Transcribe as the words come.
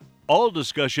All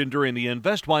discussion during the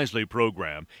Invest Wisely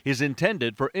program is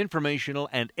intended for informational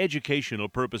and educational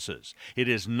purposes. It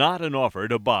is not an offer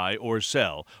to buy or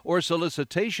sell, or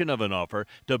solicitation of an offer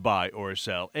to buy or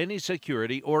sell any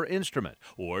security or instrument,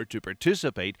 or to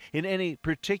participate in any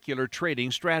particular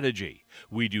trading strategy.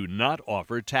 We do not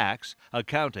offer tax,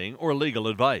 accounting, or legal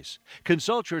advice.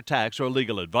 Consult your tax or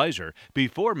legal advisor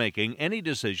before making any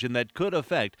decision that could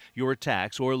affect your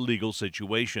tax or legal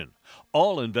situation.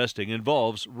 All investing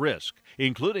involves risk,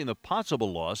 including the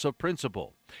possible loss of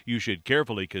principal. You should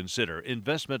carefully consider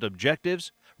investment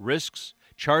objectives, risks,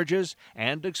 charges,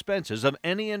 and expenses of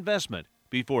any investment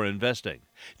before investing.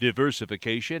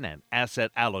 Diversification and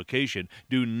asset allocation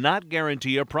do not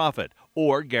guarantee a profit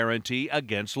or guarantee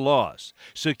against loss.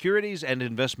 Securities and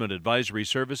investment advisory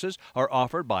services are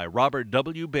offered by Robert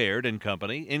W. Baird &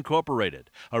 Company, Incorporated,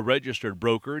 a registered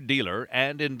broker, dealer,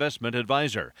 and investment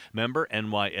advisor. Member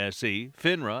NYSE,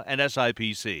 FINRA, and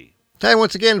SIPC. Time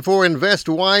once again for Invest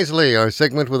Wisely, our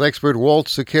segment with expert Walt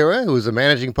Sekera, who is a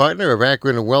managing partner of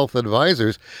Akron Wealth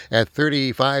Advisors at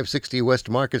 3560 West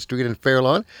Market Street in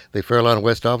Fairlawn, the Fairlawn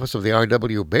West office of the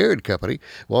R.W. Baird Company.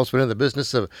 Walt's been in the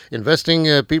business of investing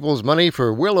people's money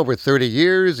for well over 30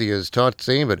 years. He has taught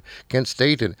same at Kent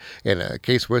State and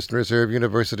Case Western Reserve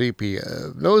University. He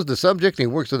knows the subject and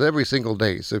he works with it every single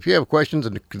day. So if you have questions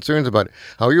and concerns about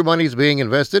how your money is being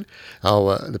invested,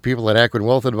 how the people at Akron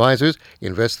Wealth Advisors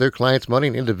invest their clients' money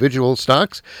in individual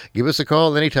stocks, give us a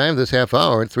call anytime this half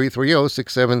hour at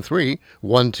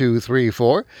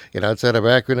 330-673-1234. And outside of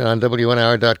Akron and on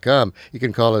WNR.com, you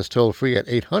can call us toll free at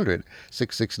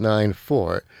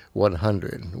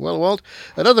 800-669-4100. Well, Walt,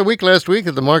 another week last week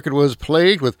that the market was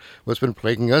plagued with what's been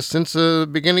plaguing us since the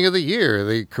beginning of the year,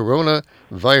 the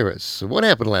coronavirus. What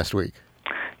happened last week?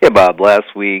 Yeah, Bob,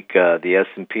 last week the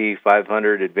S&P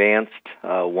 500 advanced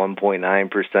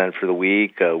 1.9% for the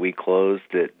week. We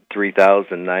closed at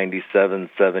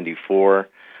 3,097.74.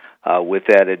 With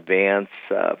that advance,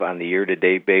 on the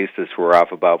year-to-date basis, we're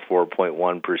off about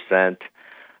 4.1%.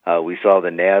 We saw the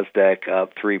NASDAQ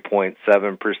up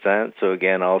 3.7%, so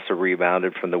again, also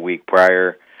rebounded from the week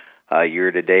prior.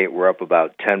 Year-to-date, we're up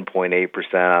about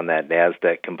 10.8% on that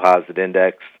NASDAQ composite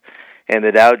index. And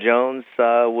the Dow Jones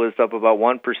was up about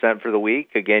 1% for the week.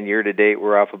 Again, year-to-date,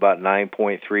 we're off about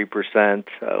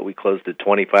 9.3%. We closed at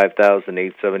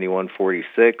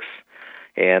 25,871.46.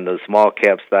 And those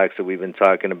small-cap stocks that we've been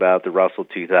talking about, the Russell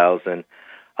 2000,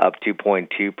 up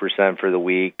 2.2% for the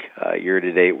week.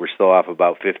 Year-to-date, we're still off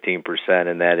about 15%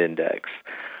 in that index.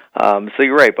 So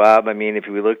you're right, Bob. I mean, if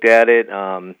we looked at it,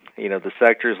 the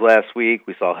sectors last week,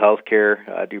 we saw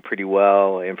healthcare do pretty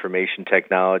well. Information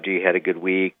technology had a good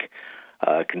week.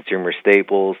 Consumer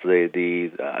staples, the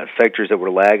sectors that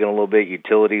were lagging a little bit,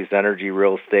 utilities, energy,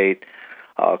 real estate,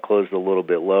 closed a little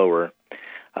bit lower.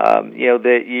 As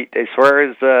far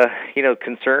as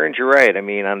concerns, you're right. I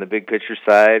mean, on the big picture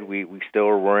side, we still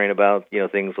are worrying about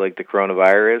things like the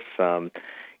coronavirus.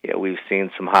 We've seen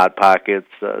some hot pockets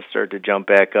start to jump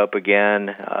back up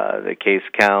again. The case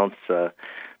counts.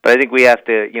 But I think we have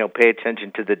to, pay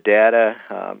attention to the data.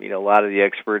 A lot of the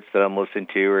experts that I'm listening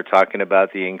to are talking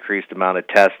about the increased amount of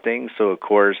testing. So, of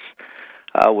course,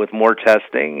 with more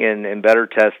testing and better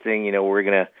testing, we're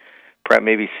going to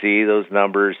maybe see those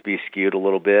numbers be skewed a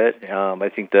little bit. I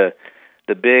think the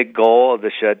big goal of the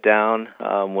shutdown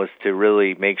was to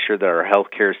really make sure that our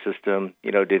healthcare system,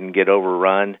 didn't get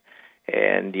overrun.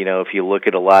 And, if you look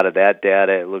at a lot of that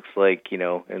data, it looks like, in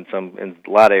a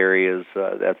lot of areas,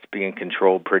 that's being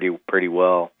controlled pretty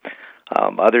well.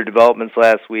 Other developments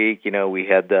last week, we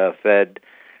had the Fed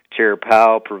Chair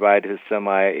Powell provide his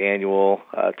semi-annual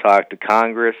talk to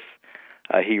Congress.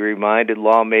 He reminded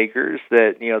lawmakers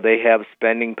that, they have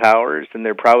spending powers and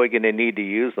they're probably going to need to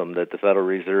use them, that the Federal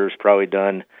Reserve's probably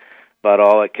done about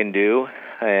all it can do,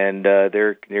 and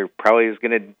there probably is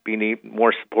going to be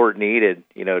more support needed,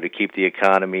 to keep the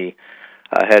economy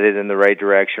headed in the right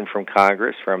direction from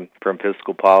Congress, from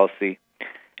fiscal policy.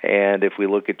 And if we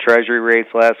look at Treasury rates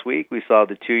last week, we saw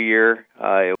the 2-year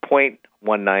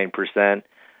 0.19%,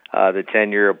 the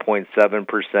 10-year at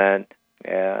 0.7%,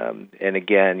 and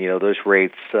again, those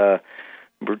rates are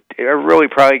really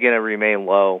probably going to remain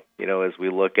low, as we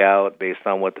look out based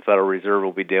on what the Federal Reserve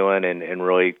will be doing and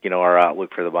really, our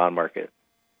outlook for the bond market.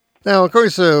 Now, of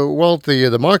course, Walt,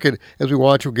 the market, as we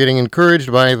watch, we're getting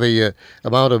encouraged by the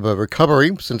amount of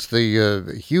recovery since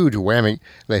the huge whammy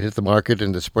that hit the market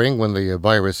in the spring when the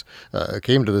virus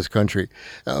came to this country.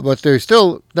 But they're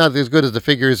still not as good as the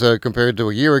figures compared to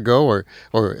a year ago or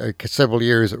several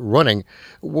years running.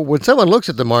 When someone looks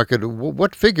at the market,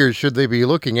 what figures should they be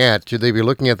looking at? Should they be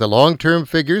looking at the long-term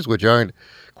figures, which aren't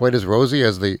quite as rosy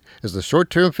as the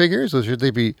short-term figures, or should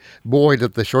they be buoyed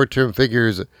that the short-term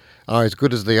figures are as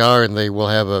good as they are and they will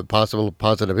have a possible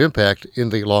positive impact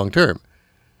in the long term?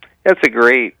 That's a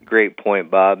great point,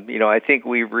 Bob. I think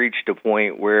we've reached a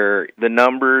point where the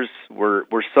numbers were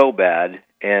so bad,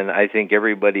 and I think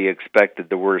everybody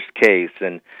expected the worst case.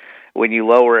 And when you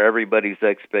lower everybody's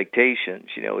expectations,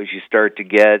 as you start to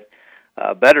get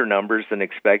better numbers than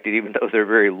expected, even though they're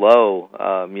very low,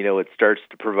 it starts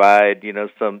to provide,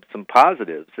 some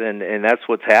positives, and that's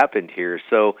what's happened here.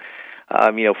 So,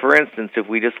 for instance, if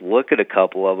we just look at a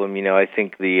couple of them, I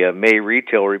think the May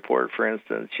retail report, for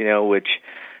instance, which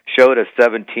showed a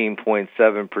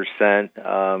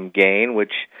 17.7% gain,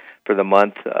 which for the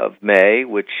month of May,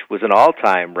 which was an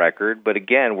all-time record. But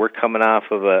again, we're coming off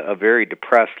of a very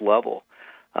depressed level.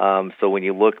 So when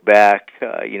you look back,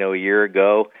 a year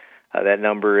ago, that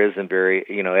number isn't very,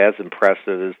 as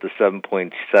impressive as the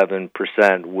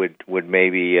 7.7% would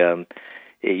maybe,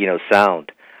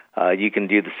 sound. You can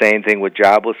do the same thing with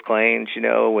jobless claims.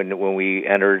 When we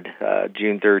entered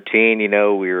June 13, we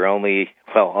were only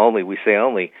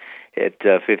at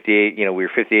 58. We were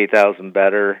 58,000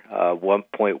 better,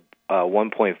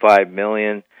 1.5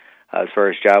 million as far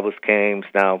as jobless claims.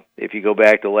 Now, if you go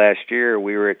back to last year,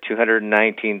 we were at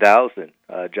 219,000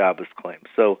 jobless claims.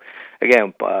 So,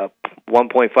 again,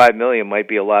 1.5 million might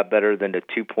be a lot better than the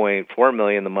 2.4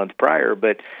 million the month prior,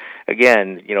 but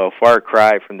again, a far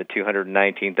cry from the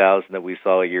 219,000 that we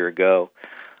saw a year ago.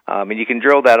 And you can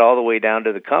drill that all the way down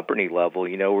to the company level,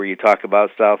 where you talk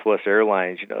about Southwest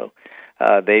Airlines,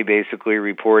 they basically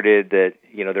reported that,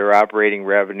 their operating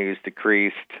revenues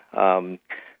decreased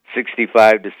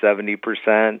 65 to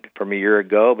 70% from a year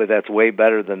ago, but that's way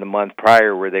better than the month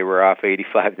prior where they were off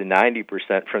 85 to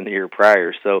 90% from the year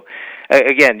prior. So,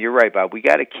 again, you're right, Bob. We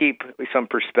got to keep some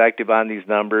perspective on these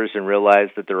numbers and realize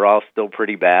that they're all still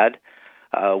pretty bad.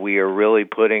 We are really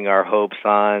putting our hopes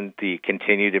on the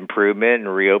continued improvement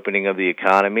and reopening of the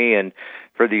economy, and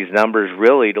for these numbers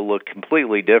really to look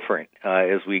completely different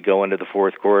as we go into the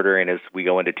fourth quarter and as we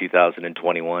go into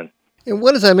 2021. And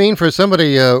what does that mean for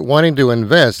somebody wanting to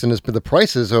invest? And the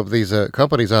prices of these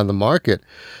companies on the market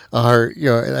are,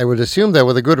 I would assume that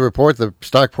with a good report, the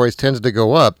stock price tends to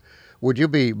go up. Would you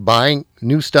be buying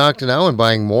new stock now and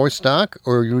buying more stock,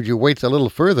 or would you wait a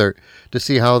little further to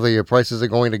see how the prices are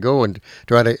going to go and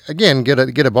try to, again, get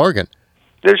a bargain?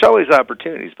 There's always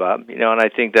opportunities, Bob, and I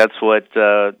think that's what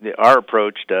our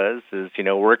approach does is,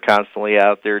 we're constantly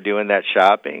out there doing that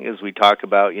shopping as we talk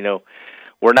about,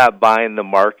 we're not buying the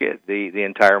market, the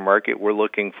entire market. We're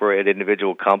looking for at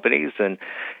individual companies. And,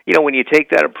 when you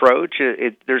take that approach,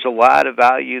 there's a lot of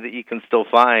value that you can still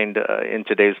find in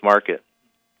today's market.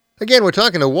 Again, we're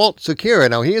talking to Walt Secura.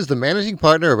 Now, he is the managing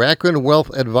partner of Akron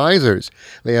Wealth Advisors.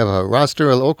 They have a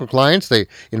roster of local clients. They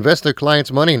invest their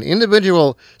clients' money in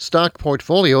individual stock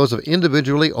portfolios of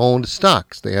individually owned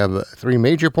stocks. They have 3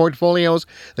 major portfolios.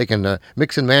 They can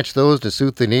mix and match those to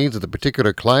suit the needs of the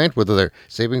particular client, whether they're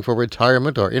saving for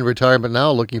retirement or in retirement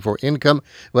now, looking for income.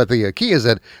 But the key is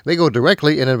that they go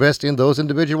directly and invest in those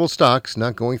individual stocks,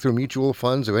 not going through mutual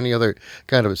funds or any other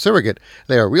kind of surrogate.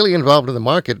 They are really involved in the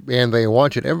market, and they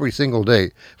watch it every single day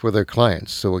for their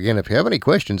clients. So again, if you have any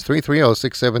questions,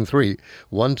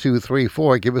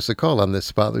 330-673-1234, give us a call on this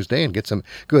Father's Day and get some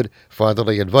good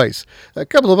fatherly advice. A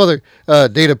couple of other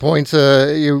data points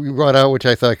you brought out, which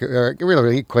I thought are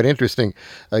really quite interesting.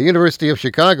 A University of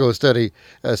Chicago study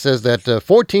says that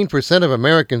 14% of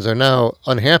Americans are now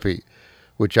unhappy,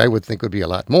 which I would think would be a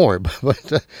lot more,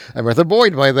 but I'm rather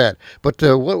buoyed by that. But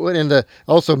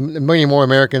also many more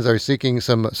Americans are seeking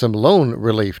some loan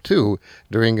relief too,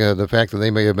 during the fact that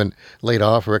they may have been laid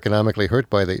off or economically hurt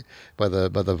by the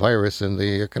virus and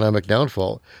the economic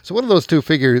downfall. So what do those two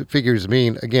figures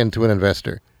mean again to an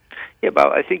investor? Yeah,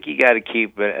 Bob, I think you got to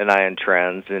keep an eye on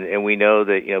trends, and we know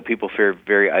that people feel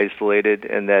very isolated.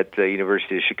 And that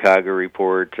University of Chicago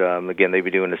report, again, they've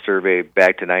been doing a survey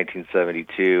back to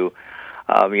 1972.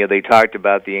 They talked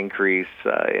about the increase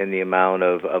in the amount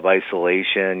of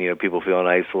isolation, people feeling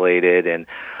isolated, and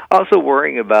also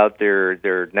worrying about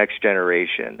their next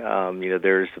generation.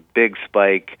 There's a big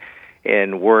spike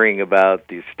in worrying about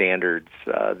the standards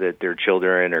that their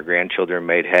children or grandchildren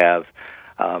might have.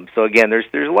 So again, there's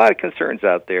a lot of concerns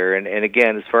out there, and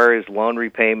again, as far as loan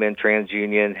repayment,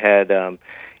 TransUnion had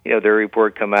their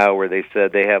report come out where they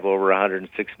said they have over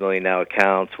 106 million now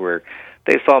accounts where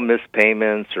they saw missed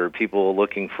payments or people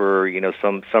looking for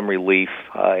some relief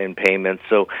in payments.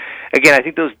 So again, I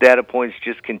think those data points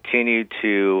just continue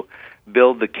to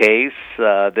build the case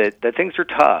that things are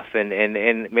tough and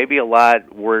maybe a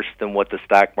lot worse than what the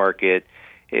stock market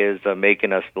is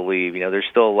making us believe. There's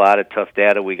still a lot of tough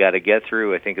data we got to get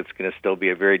through. I think it's going to still be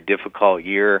a very difficult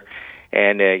year.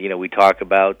 And, we talk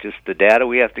about just the data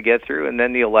we have to get through, and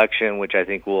then the election, which I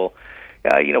think will,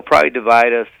 probably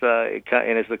divide us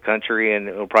as a country, and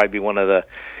it'll probably be one of the,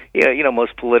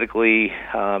 most politically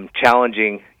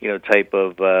challenging, type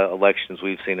of elections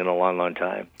we've seen in a long, long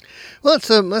time. Well,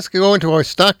 let's go into our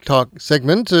stock talk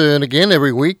segment. And again,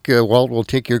 every week, Walt will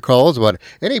take your calls about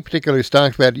any particular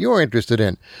stock that you're interested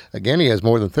in. Again, he has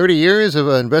more than 30 years of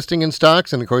investing in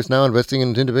stocks and, of course, now investing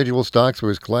in individual stocks for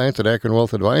his clients at Akron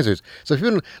Wealth Advisors. So if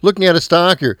you're looking at a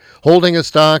stock, you're holding a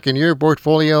stock in your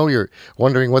portfolio, you're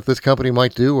wondering what this company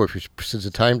might do, or if it's a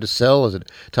time to sell, is it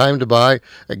time to buy,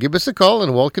 give us a call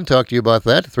and Walt can talk to you about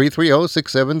that.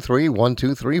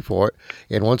 330-673-1234.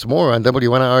 And once more on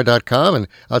WNIR.com and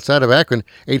outside of Akron,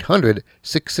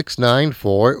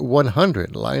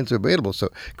 800-669-4100. Lines are available, so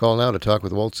call now to talk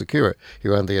with Walt Secura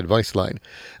here on the Advice Line.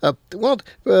 Walt,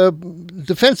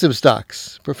 defensive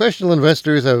stocks. Professional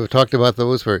investors have talked about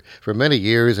those for many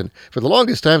years, and for the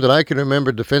longest time that I can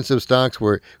remember, defensive stocks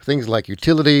were things like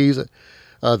utilities,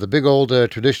 the big old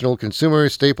traditional consumer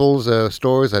staples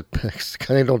stores that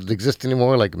kind of don't exist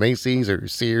anymore, like Macy's or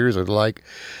Sears or the like.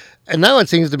 And now it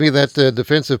seems to me that the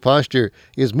defensive posture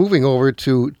is moving over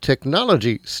to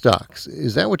technology stocks.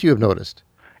 Is that what you have noticed?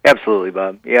 Absolutely,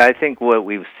 Bob. Yeah, I think what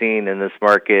we've seen in this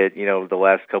market, the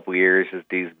last couple of years is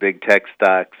these big tech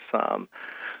stocks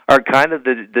are kind of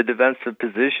the defensive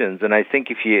positions. And I think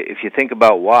if you think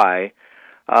about why,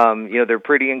 they're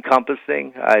pretty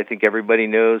encompassing. I think everybody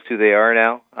knows who they are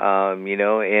now,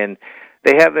 and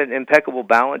they have an impeccable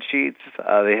balance sheets.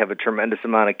 They have a tremendous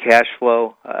amount of cash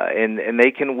flow, and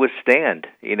they can withstand,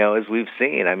 as we've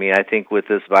seen. I mean, I think with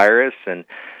this virus and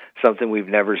something we've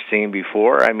never seen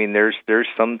before, I mean, there's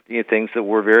some things that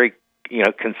we're very,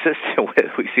 consistent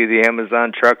with. We see the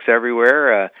Amazon trucks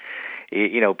everywhere.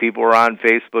 People are on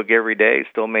Facebook every day,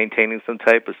 still maintaining some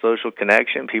type of social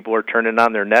connection. People are turning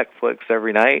on their Netflix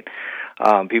every night.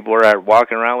 People are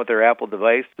walking around with their Apple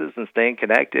devices and staying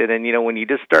connected. And, when you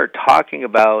just start talking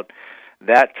about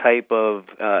that type of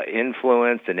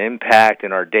influence and impact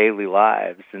in our daily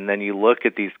lives, and then you look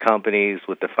at these companies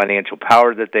with the financial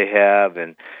power that they have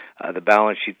and the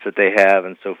balance sheets that they have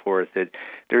and so forth, that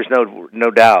there's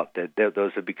no doubt that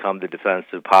those have become the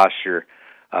defensive posture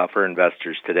for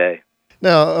investors today.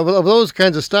 Now, of those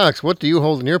kinds of stocks, what do you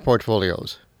hold in your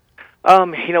portfolios?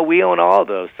 We own all of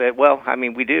those. Well, I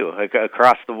mean, we do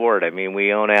across the board. I mean,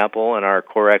 we own Apple in our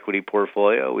core equity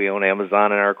portfolio. We own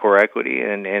Amazon in our core equity,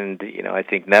 and I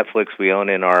think Netflix we own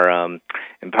in our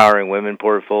Empowering Women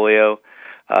portfolio.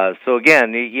 So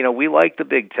again, we like the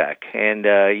big tech, and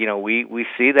we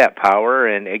see that power.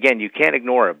 And again, you can't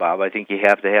ignore it, Bob. I think you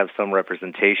have to have some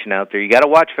representation out there. You got to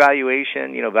watch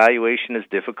valuation. Valuation is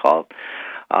difficult.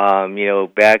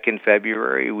 Back in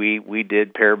February, we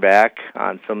did pare back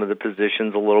on some of the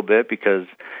positions a little bit because,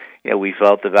 we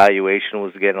felt the valuation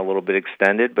was getting a little bit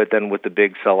extended. But then with the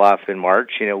big sell-off in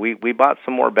March, we bought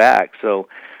some more back. So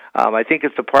I think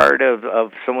it's a part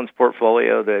of someone's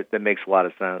portfolio that makes a lot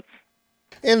of sense.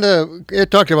 And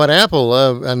talking about Apple,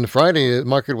 on Friday, the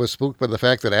market was spooked by the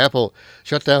fact that Apple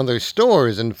shut down their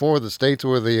stores in 4 of the states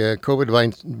where the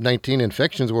COVID-19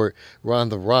 infections were on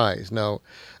the rise. Now,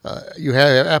 you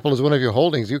have Apple as one of your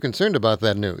holdings. Are you concerned about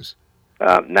that news?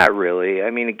 Not really.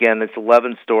 I mean, again, it's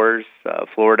 11 stores,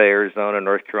 Florida, Arizona,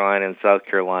 North Carolina, and South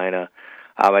Carolina.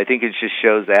 I think it just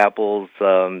shows Apple's,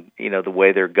 the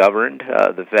way they're governed,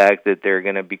 the fact that they're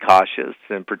going to be cautious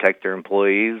and protect their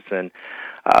employees, and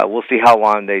we'll see how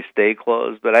long they stay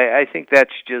closed. But I think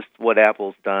that's just what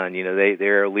Apple's done.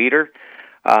 They're a leader,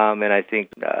 and I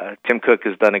think Tim Cook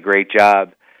has done a great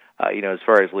job, as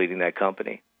far as leading that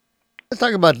company. Let's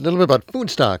talk a little bit about food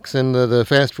stocks and the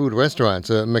fast food restaurants.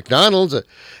 McDonald's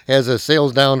has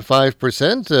sales down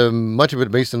 5%, much of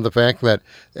it based on the fact that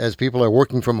as people are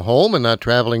working from home and not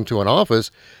traveling to an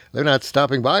office, they're not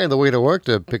stopping by on the way to work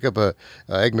to pick up a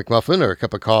Egg McMuffin or a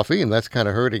cup of coffee, and that's kind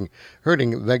of hurting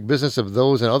the business of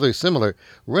those and other similar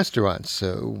restaurants.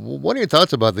 What are your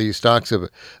thoughts about these stocks of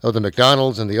the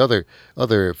McDonald's and the other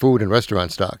food and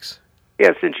restaurant stocks? Yeah,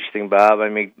 it's interesting, Bob. I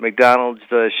mean, McDonald's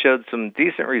showed some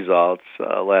decent results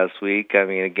last week. I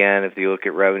mean, again, if you look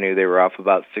at revenue, they were off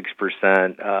about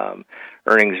 6%.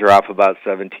 Earnings are off about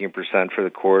 17% for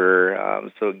the quarter.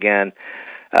 So again,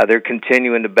 they're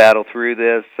continuing to battle through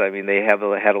this. I mean, they have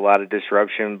had a lot of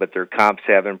disruption, but their comps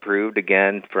have improved.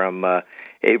 Again, from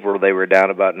April, they were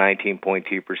down about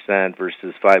 19.2%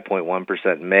 versus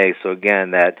 5.1% in May. So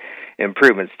again, that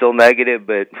improvement, still negative,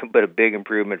 but a big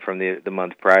improvement from the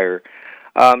month prior.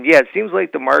 Yeah, it seems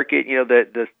like the market,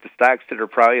 the stocks that are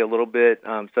probably a little bit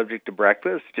subject to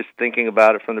breakfast, just thinking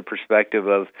about it from the perspective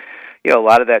of, a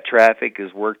lot of that traffic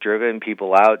is work-driven,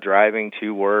 people out driving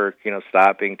to work,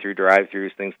 stopping through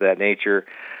drive-thrus, things of that nature.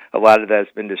 A lot of that's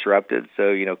been disrupted.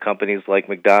 So, companies like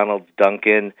McDonald's,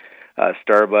 Dunkin',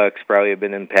 Starbucks probably have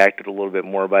been impacted a little bit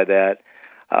more by that.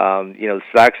 The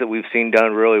stocks that we've seen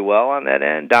done really well on that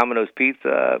end, Domino's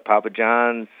Pizza, Papa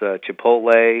John's,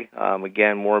 Chipotle,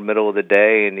 again, more middle of the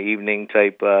day and evening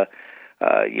type, as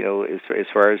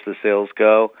far as the sales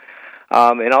go.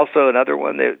 And also another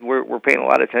one that we're paying a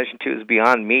lot of attention to is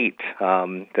Beyond Meat.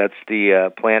 That's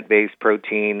the plant-based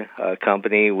protein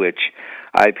company, which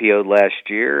IPO'd last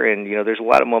year, and there's a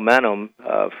lot of momentum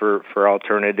for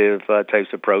alternative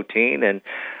types of protein, and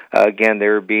again,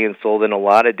 they're being sold in a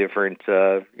lot of different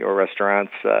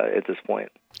restaurants at this point.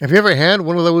 Have you ever had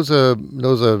one of those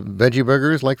veggie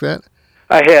burgers like that?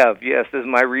 I have, yes. This is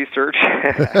my research.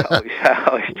 I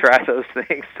always try those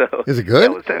things. So is it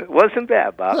good? It wasn't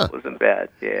bad, Bob. Huh. It wasn't bad,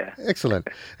 yeah. Excellent.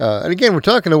 And again, we're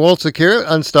talking to Walt Secura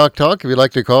on Stock Talk. If you'd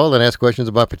like to call and ask questions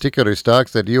about particular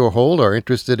stocks that you hold or are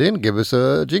interested in, give us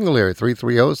a jingle here,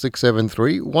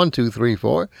 330-673-1234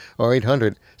 or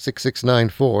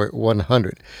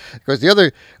 800-6694-100. Of course,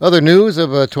 the other news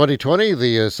of 2020,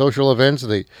 the social events,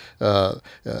 the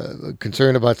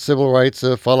concern about civil rights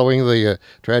following the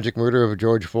tragic murder of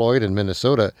George Floyd in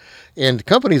Minnesota. And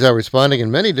companies are responding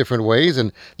in many different ways.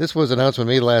 And this was an announcement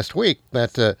made last week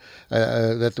that that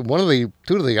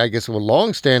two of the, I guess,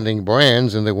 long-standing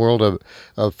brands in the world of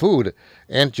food,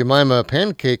 Aunt Jemima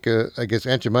pancake,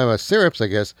 Aunt Jemima syrups,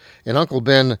 and Uncle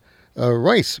Ben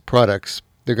rice products.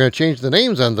 They're going to change the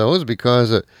names on those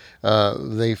because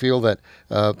they feel that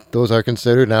those are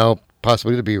considered now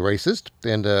possibly to be racist,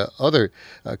 and other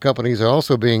companies are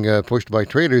also being pushed by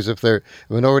traders if they're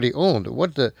minority owned.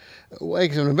 What, from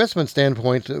an investment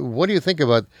standpoint, what do you think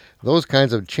about those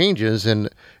kinds of changes and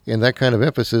that kind of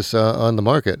emphasis on the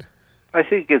market? I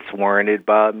think it's warranted,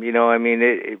 Bob.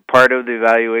 Part of the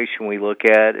evaluation we look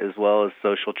at as well as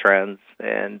social trends,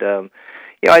 and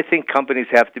I think companies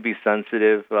have to be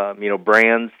sensitive.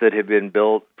 Brands that have been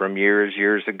built from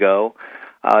years ago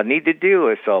need to do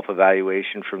a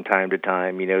self-evaluation from time to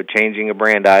time. Changing a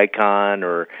brand icon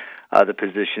or the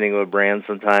positioning of a brand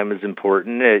sometimes is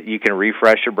important. You can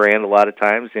refresh a brand a lot of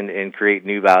times and create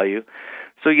new value.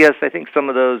 So, yes, I think some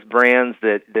of those brands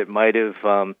that might have,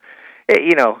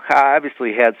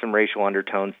 obviously had some racial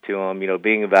undertones to them,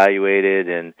 being evaluated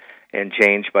and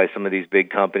changed by some of these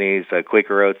big companies.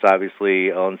 Quaker Oats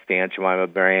obviously owns the Aunt Jemima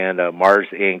brand. Mars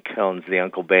Inc. owns the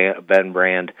Uncle Ben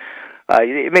brand.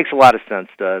 It makes a lot of sense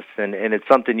to us, and it's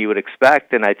something you would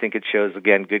expect, and I think it shows,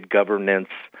 again, good governance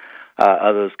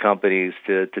of those companies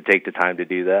to take the time to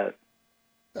do that.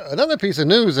 Another piece of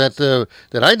news that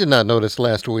I did not notice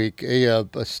last week, a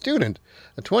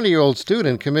 20-year-old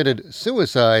student committed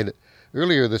suicide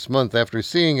earlier this month after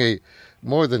seeing a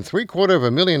more than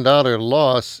 $750,000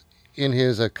 loss in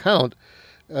his account,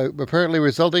 apparently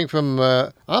resulting from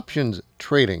options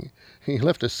trading. He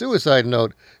left a suicide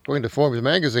note, according to Forbes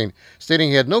magazine, stating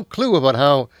he had no clue about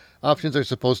how options are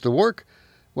supposed to work.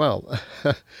 Well,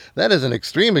 that is an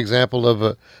extreme example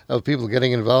of people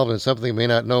getting involved in something they may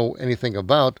not know anything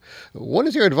about. What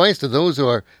is your advice to those who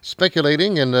are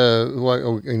speculating and who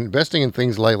are investing in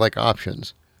things like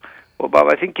options? Well, Bob,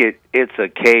 I think it's a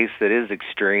case that is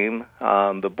extreme,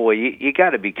 but boy, you got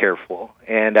to be careful.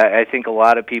 And I think a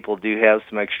lot of people do have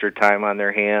some extra time on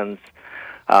their hands.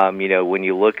 When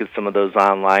you look at some of those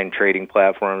online trading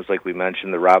platforms, like we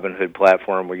mentioned, the Robinhood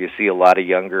platform, where you see a lot of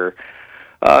younger,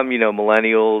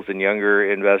 millennials and younger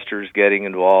investors getting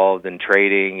involved in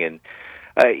trading, and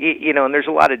and there's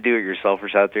a lot of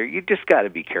do-it-yourselfers out there. You just got to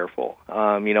be careful.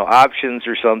 Options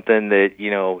are something that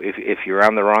if you're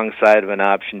on the wrong side of an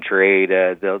option trade,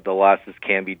 the losses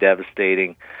can be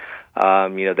devastating.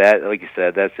 That, like you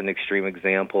said, that's an extreme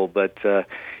example, but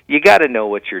you got to know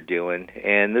what you're doing,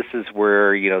 and this is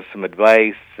where some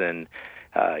advice and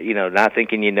not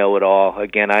thinking you know it all.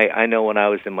 Again, I know when I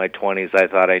was in my 20s, I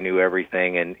thought I knew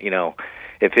everything, and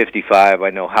at 55, I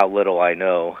know how little I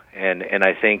know, and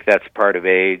I think that's part of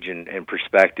age and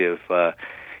perspective.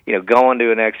 Going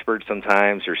to an expert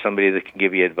sometimes, or somebody that can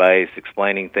give you advice,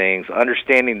 explaining things,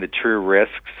 understanding the true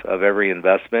risks of every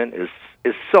investment is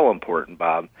so important,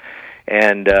 Bob.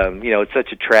 And it's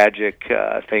such a tragic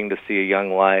thing to see a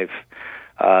young life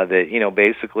that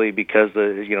basically because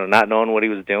of not knowing what he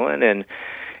was doing, and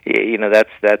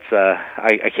that's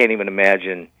I can't even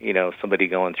imagine somebody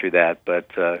going through that. But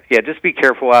just be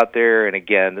careful out there. And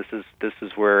again, this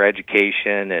is where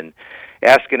education and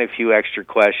asking a few extra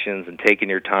questions and taking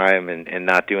your time and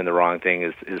not doing the wrong thing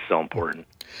is so important.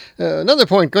 Another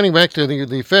point, going back to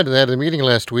the Fed that had a meeting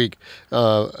last week,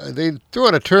 they threw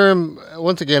out a term,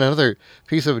 once again, another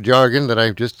piece of jargon that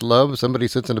I just love. Somebody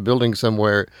sits in a building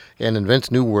somewhere and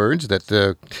invents new words that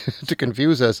to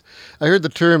confuse us. I heard the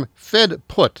term Fed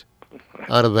put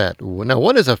out of that. Now,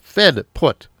 what is a Fed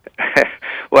put?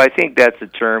 Well, I think that's a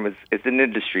term. It's an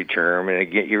industry term, and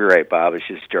again, you're right, Bob. It's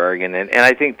just jargon, and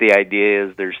I think the idea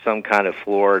is there's some kind of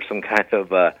floor, some kind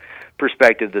of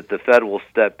perspective that the Fed will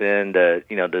step in to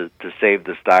save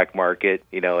the stock market,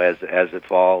 as it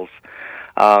falls.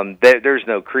 There's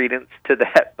no credence to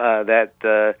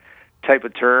that type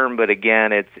of term, but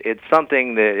again, it's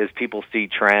something that as people see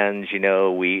trends,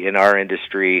 we in our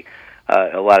industry.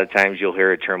 A lot of times you'll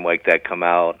hear a term like that come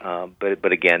out,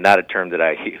 but again, not a term that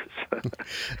I use.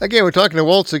 Again, we're talking to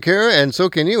Walt Secura, and so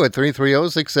can you at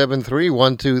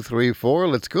 330-673-1234.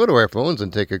 Let's go to our phones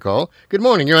and take a call. Good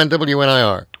morning. You're on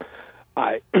WNIR.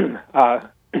 Hi. I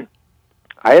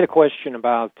had a question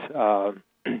about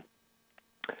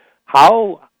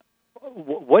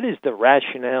what is the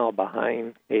rationale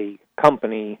behind a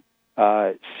company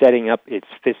setting up its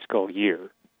fiscal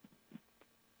year?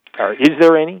 Or is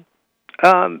there any?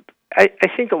 I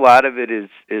think a lot of it is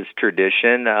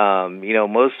tradition.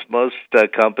 Most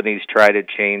companies try to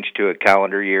change to a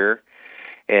calendar year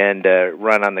and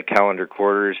run on the calendar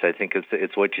quarters. I think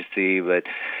it's what you see. But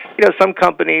some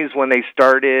companies when they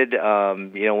started,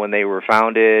 when they were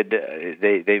founded,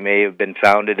 they may have been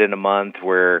founded in a month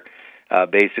where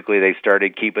basically they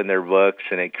started keeping their books,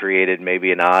 and it created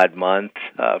maybe an odd month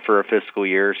for a fiscal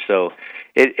year. So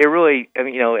it really,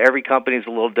 every company is a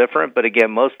little different, but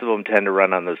again, most of them tend to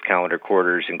run on those calendar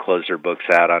quarters and close their books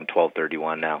out on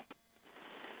 12/31 now.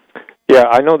 Yeah,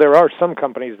 I know there are some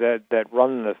companies that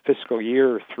run the fiscal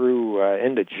year through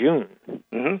end of June,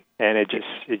 Mm-hmm. and it just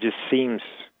seems,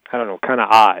 I don't know, kind of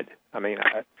odd. I mean,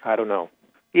 I don't know.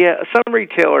 Yeah, some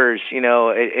retailers,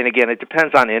 and again, it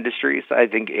depends on industries. I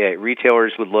think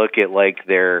retailers would look at like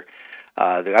their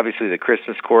obviously the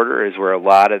Christmas quarter is where a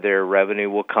lot of their revenue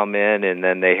will come in, and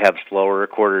then they have slower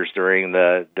quarters during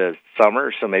the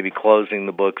summer, so maybe closing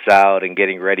the books out and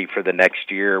getting ready for the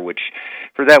next year, which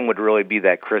for them would really be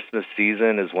that Christmas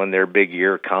season is when their big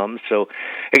year comes. So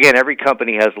again, every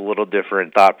company has a little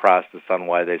different thought process on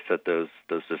why they set those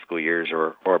fiscal years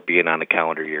or being on a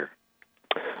calendar year.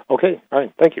 Okay, all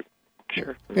right, thank you.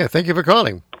 Sure. Yeah, thank you for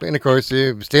calling. And of course,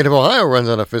 the state of Ohio runs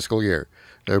on a fiscal year.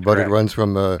 Their budget runs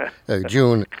from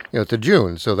June, to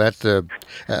June. So that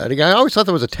I always thought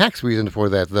there was a tax reason for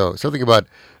that, though. Something about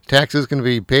taxes can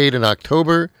be paid in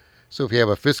October. So if you have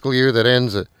a fiscal year that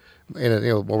ends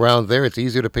around there, it's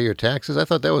easier to pay your taxes. I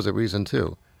thought that was a reason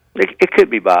too. It could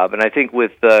be, Bob, and I think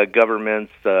with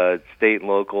governments, state and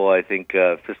local, I think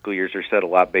fiscal years are set a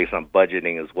lot based on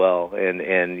budgeting as well, and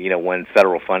when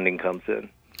federal funding comes in.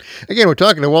 Again, we're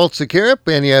talking to Walt Secura,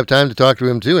 and you have time to talk to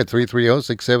him, too, at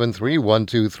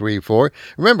 330-673-1234.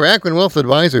 Remember, Akron Wealth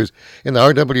Advisors in the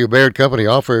R.W. Baird Company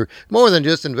offer more than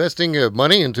just investing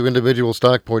money into individual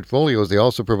stock portfolios. They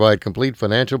also provide complete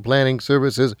financial planning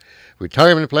services,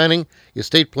 retirement planning,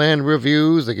 estate plan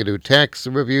reviews. They can do tax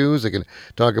reviews. They can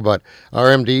talk about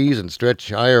RMDs and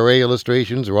stretch IRA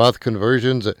illustrations, Roth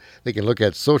conversions. They can look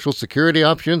at Social Security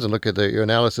options and look at your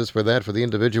analysis for that, for the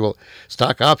individual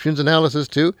stock options analysis,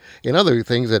 too. And other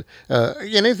things that,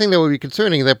 anything that would be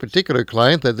concerning that particular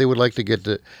client that they would like to get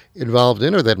involved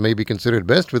in or that may be considered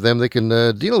best for them, they can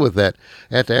deal with that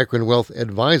at Akron Wealth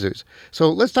Advisors. So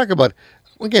let's talk about,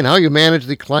 again, how you manage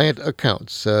the client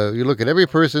accounts. You look at every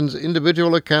person's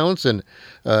individual accounts, and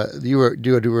do you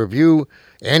do a review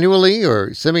annually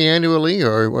or semi-annually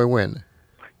or when?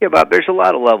 Yeah, Bob, there's a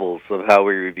lot of levels of how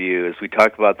we review. As we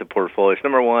talk about the portfolios,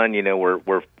 number one,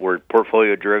 we're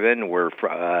portfolio driven. We're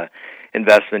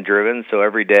investment driven. So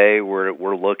every day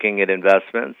we're looking at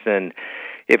investments, and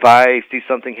if I see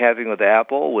something happening with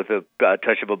Apple with a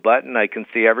touch of a button, I can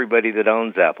see everybody that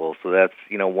owns Apple. So that's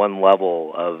one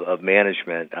level of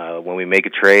management. When we make a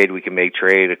trade, we can make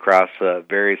trade across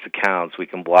various accounts. We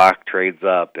can block trades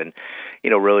up and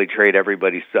really trade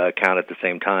everybody's account at the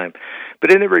same time.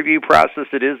 But in the review process,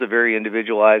 it is a very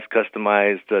individualized,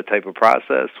 customized type of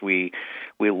process. We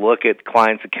look at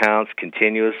clients' accounts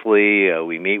continuously.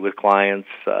 We meet with clients.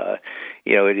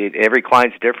 Every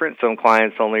client's different. Some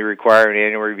clients only require an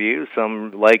annual review.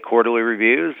 Some like quarterly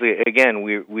reviews. Again,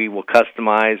 we will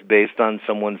customize based on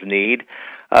someone's need.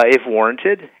 if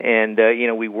warranted, and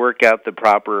we work out the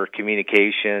proper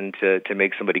communication to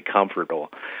make somebody comfortable.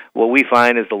 What we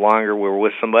find is the longer we're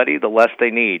with somebody, the less they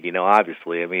need.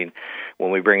 Obviously, I mean,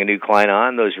 when we bring a new client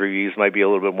on, those reviews might be a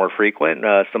little bit more frequent.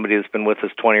 Somebody that's been with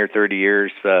us 20 or 30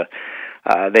 years,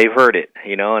 they've heard it,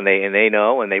 and they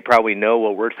know, and they probably know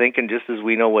what we're thinking just as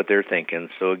we know what they're thinking.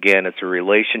 So again, it's a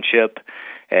relationship.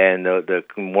 And the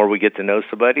more we get to know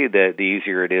somebody, the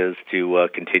easier it is to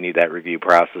continue that review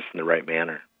process in the right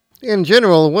manner. In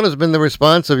general, what has been the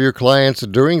response of your clients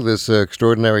during this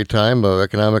extraordinary time of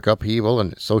economic upheaval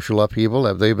and social upheaval?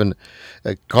 Have they been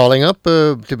calling up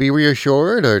to be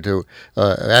reassured or to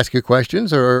ask you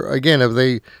questions? Or, again, have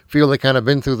they feel they kind of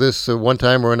been through this one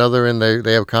time or another and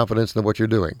they have confidence in what you're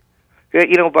doing?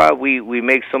 Bob, we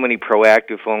make so many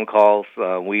proactive phone calls.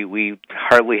 We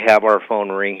hardly have our phone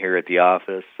ring here at the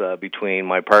office. Between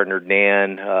my partner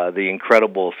Dan, the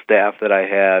incredible staff that I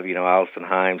have, Allison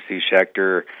Heim, Steve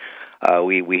Schechter,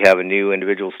 we have a new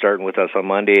individual starting with us on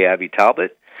Monday, Abby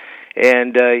Talbot.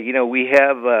 And, we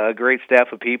have a great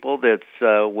staff of people that's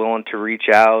willing to reach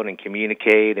out and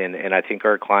communicate, and I think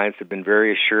our clients have been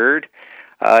very assured.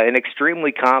 And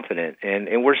extremely confident,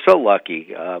 and we're so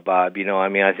lucky, Bob.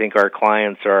 I think our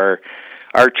clients are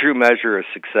our true measure of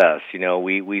success.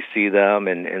 We see them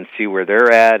and see where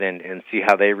they're at and see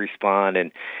how they respond,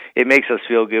 and it makes us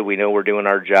feel good. We know we're doing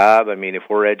our job. I mean, if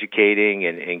we're educating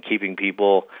and keeping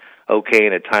people okay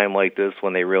in a time like this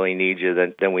when they really need you,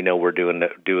 then we know we're doing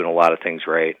a lot of things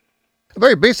right. A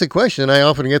very basic question. I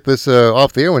often get this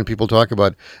off the air when people talk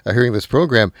about hearing this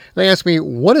program. They ask me,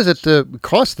 what does it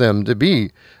cost them to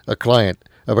be a client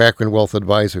of Akron Wealth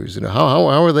Advisors? How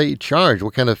are they charged?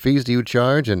 What kind of fees do you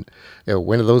charge, and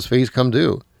when do those fees come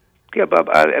due? Yeah, Bob.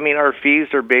 Our fees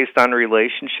are based on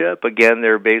relationship. Again,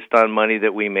 they're based on money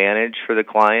that we manage for the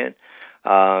client.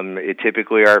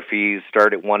 Typically, our fees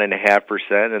start at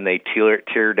 1.5%, and they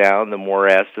tier down the more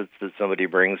assets that somebody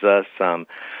brings us.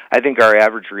 I think our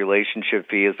average relationship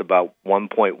fee is about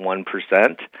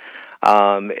 1.1%.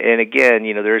 And again,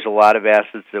 there's a lot of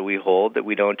assets that we hold that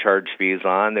we don't charge fees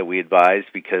on, that we advise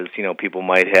because, people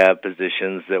might have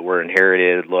positions that were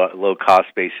inherited, low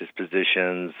cost basis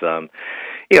positions,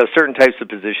 certain types of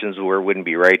positions where it wouldn't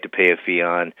be right to pay a fee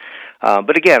on.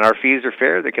 But again, our fees are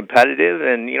fair, they're competitive,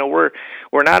 and, we're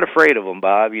not afraid of them,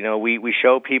 Bob. We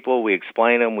show people, we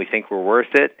explain them, we think we're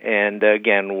worth it, and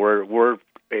again, we're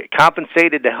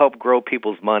compensated to help grow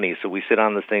people's money, so we sit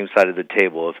on the same side of the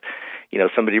table.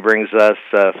 If somebody brings us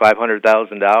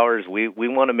 $500,000, we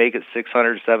want to make it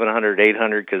 $600,000, $700,000,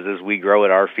 $800,000 because as we grow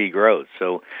it, our fee grows.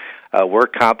 So we're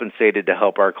compensated to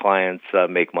help our clients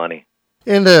make money.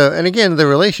 And again, the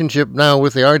relationship now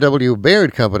with the R.W.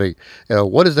 Baird Company,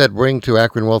 what does that bring to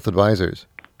Akron Wealth Advisors?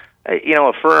 A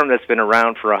firm that's been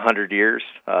around for 100 years,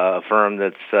 a firm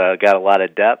that's got a lot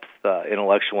of depth,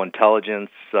 intellectual intelligence,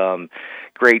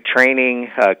 great training,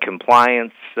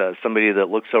 compliance, somebody that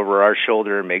looks over our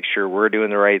shoulder and makes sure we're doing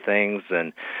the right things,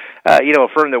 and, a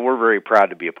firm that we're very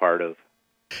proud to be a part of.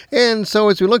 And so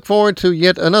as we look forward to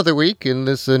yet another week in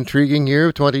this intriguing year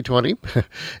of 2020,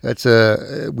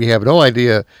 we have no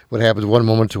idea what happens one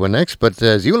moment to the next, but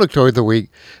as you look toward the week,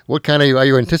 what are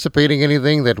you anticipating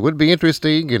anything that would be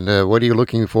interesting, and what are you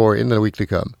looking for in the week to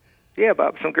come? Yeah,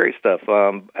 Bob, some great stuff.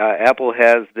 Apple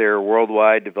has their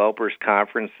Worldwide Developers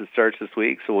Conference that starts this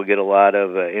week, so we'll get a lot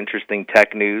of interesting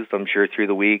tech news, I'm sure, through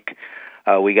the week.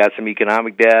 We got some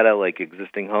economic data like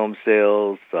existing home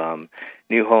sales,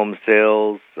 new home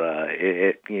sales,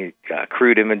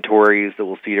 crude inventories that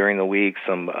we'll see during the week,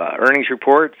 some earnings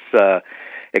reports.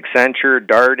 Accenture,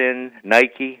 Darden,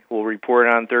 Nike will report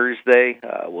on Thursday.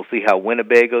 We'll see how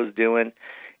Winnebago's doing.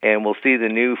 And we'll see the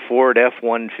new Ford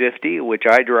F-150, which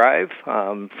I drive.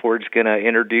 Ford's going to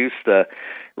introduce the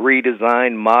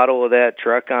redesigned model of that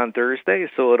truck on Thursday,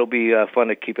 so it'll be fun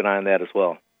to keep an eye on that as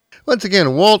well. Once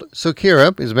again, Walt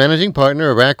Sukira is managing partner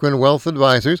of Akron Wealth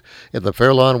Advisors at the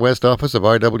Fairlawn West office of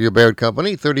R.W. Baird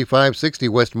Company, 3560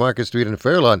 West Market Street in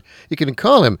Fairlawn. You can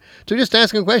call him to just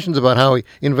ask him questions about how he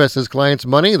invests his clients'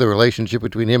 money, the relationship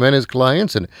between him and his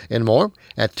clients, and more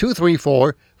at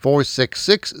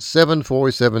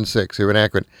 234-466-7476 here in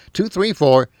Akron.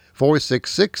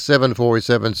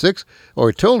 234-466-7476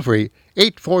 or toll-free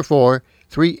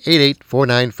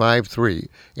 844-388-4953.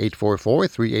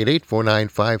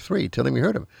 844-388-4953. Tell him you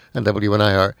heard him on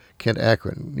WNIR Kent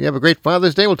Akron. You have a great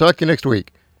Father's Day. We'll talk to you next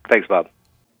week. Thanks, Bob.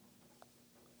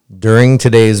 During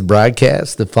today's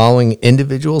broadcast, the following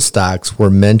individual stocks were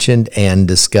mentioned and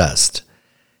discussed.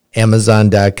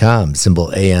 Amazon.com, symbol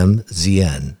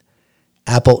AMZN.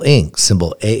 Apple Inc.,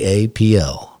 symbol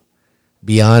AAPL.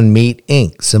 Beyond Meat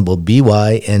Inc., symbol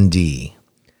BYND.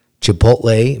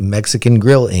 Chipotle Mexican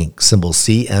Grill, Inc., symbol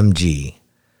CMG.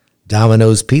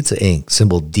 Domino's Pizza, Inc.,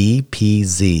 symbol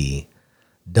DPZ.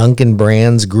 Dunkin'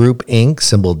 Brands Group, Inc.,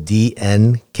 symbol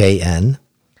DNKN.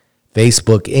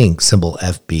 Facebook, Inc., symbol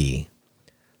FB.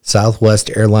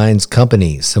 Southwest Airlines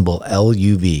Company, symbol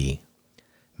LUV.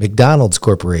 McDonald's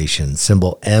Corporation,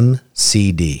 symbol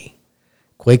MCD.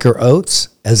 Quaker Oats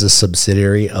as a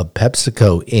subsidiary of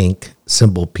PepsiCo, Inc.,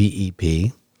 symbol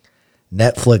PEP.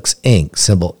 Netflix, Inc.,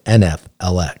 symbol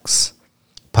NFLX.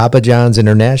 Papa John's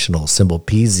International, symbol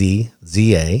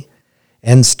PZZA.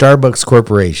 And Starbucks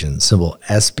Corporation, symbol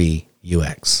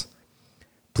SBUX.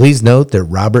 Please note that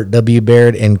Robert W.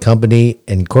 Baird and Company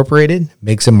Incorporated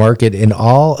makes a market in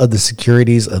all of the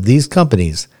securities of these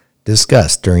companies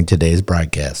discussed during today's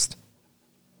broadcast.